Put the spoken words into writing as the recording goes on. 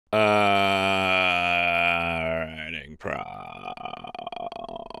Writing prompt.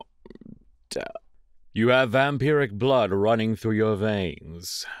 You have vampiric blood running through your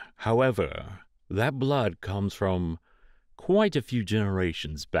veins. However, that blood comes from quite a few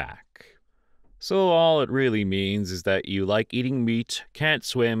generations back. So all it really means is that you like eating meat, can't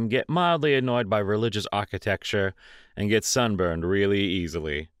swim, get mildly annoyed by religious architecture, and get sunburned really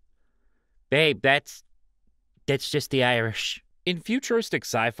easily. Babe, that's just the Irish. In futuristic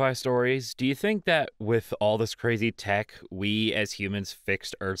sci-fi stories, do you think that with all this crazy tech, we as humans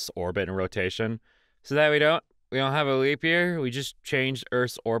fixed Earth's orbit and rotation? So that we don't have a leap year? We just changed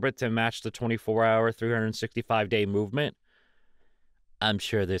Earth's orbit to match the 24-hour, 365-day movement? I'm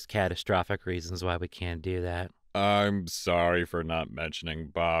sure there's catastrophic reasons why we can't do that. I'm sorry for not mentioning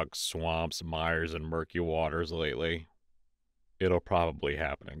bogs, swamps, mires, and murky waters lately. It'll probably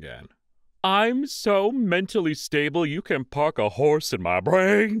happen again. I'm so mentally stable you can park a horse in my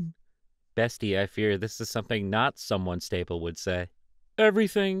brain. Bestie, I fear this is something not someone stable would say.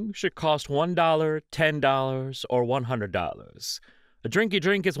 Everything should cost $1, $10, or $100. A drinky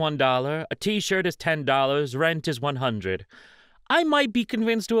drink is $1, a t-shirt is $10, rent is $100. I might be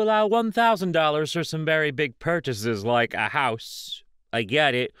convinced to allow $1,000 for some very big purchases like a house. I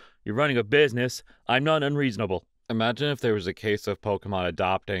get it. You're running a business. I'm not unreasonable. Imagine if there was a case of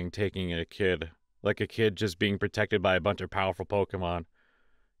Pokemon taking a kid. Like a kid just being protected by a bunch of powerful Pokemon.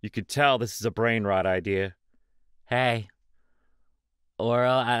 You could tell this is a brain rot idea. Hey.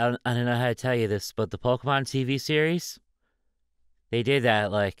 Oral, I don't know how to tell you this, but the Pokemon TV series, they did that,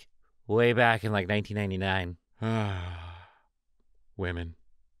 like, way back in, like, 1999. Women.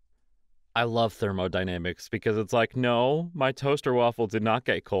 I love thermodynamics because it's like, no, my toaster waffle did not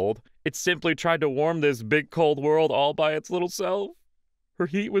get cold. It simply tried to warm this big cold world all by its little self. Her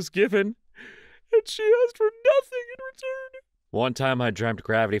heat was given, and she asked for nothing in return. One time I dreamt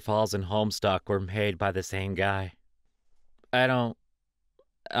Gravity Falls and Homestuck were made by the same guy. I don't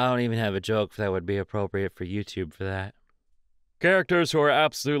even have a joke that would be appropriate for YouTube for that. Characters who are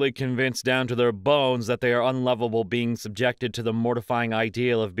absolutely convinced down to their bones that they are unlovable being subjected to the mortifying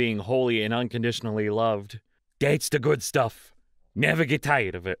ideal of being wholly and unconditionally loved. That's the good stuff. Never get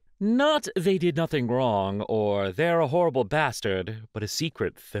tired of it. Not they did nothing wrong, or they're a horrible bastard, but a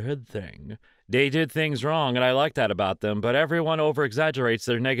secret third thing. They did things wrong, and I like that about them, but everyone over-exaggerates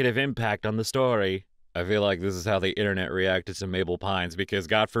their negative impact on the story. I feel like this is how the internet reacted to Mabel Pines, because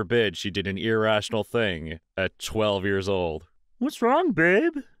God forbid she did an irrational thing at 12 years old. What's wrong,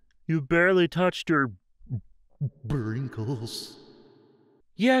 babe? You barely touched your Brinkles.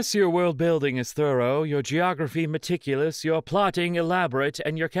 Yes, your world building is thorough, your geography meticulous, your plotting elaborate,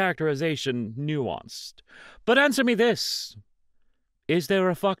 and your characterization nuanced. But answer me this. Is there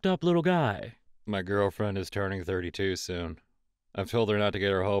a fucked up little guy? My girlfriend is turning 32 soon. I've told her not to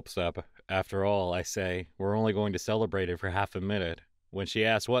get her hopes up. After all, I say, we're only going to celebrate it for half a minute. When she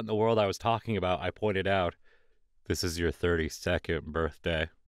asked what in the world I was talking about, I pointed out, this is your 32nd birthday.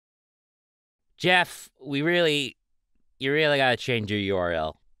 Jeff, you really gotta change your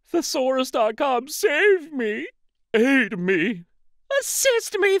URL. Thesaurus.com, save me! Aid me!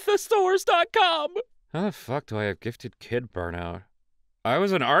 Assist me, thesaurus.com! How the fuck do I have gifted kid burnout? I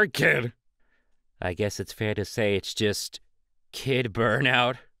was an art kid! I guess it's fair to say it's just kid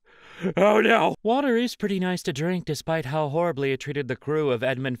burnout. Oh no! Water is pretty nice to drink despite how horribly it treated the crew of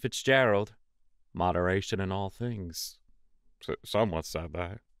Edmund Fitzgerald. Moderation in all things. Someone said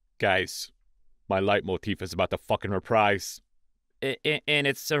that. Guys, my leitmotif is about to fucking reprise. In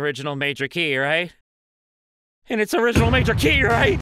its original major key, right? In its original major key, right?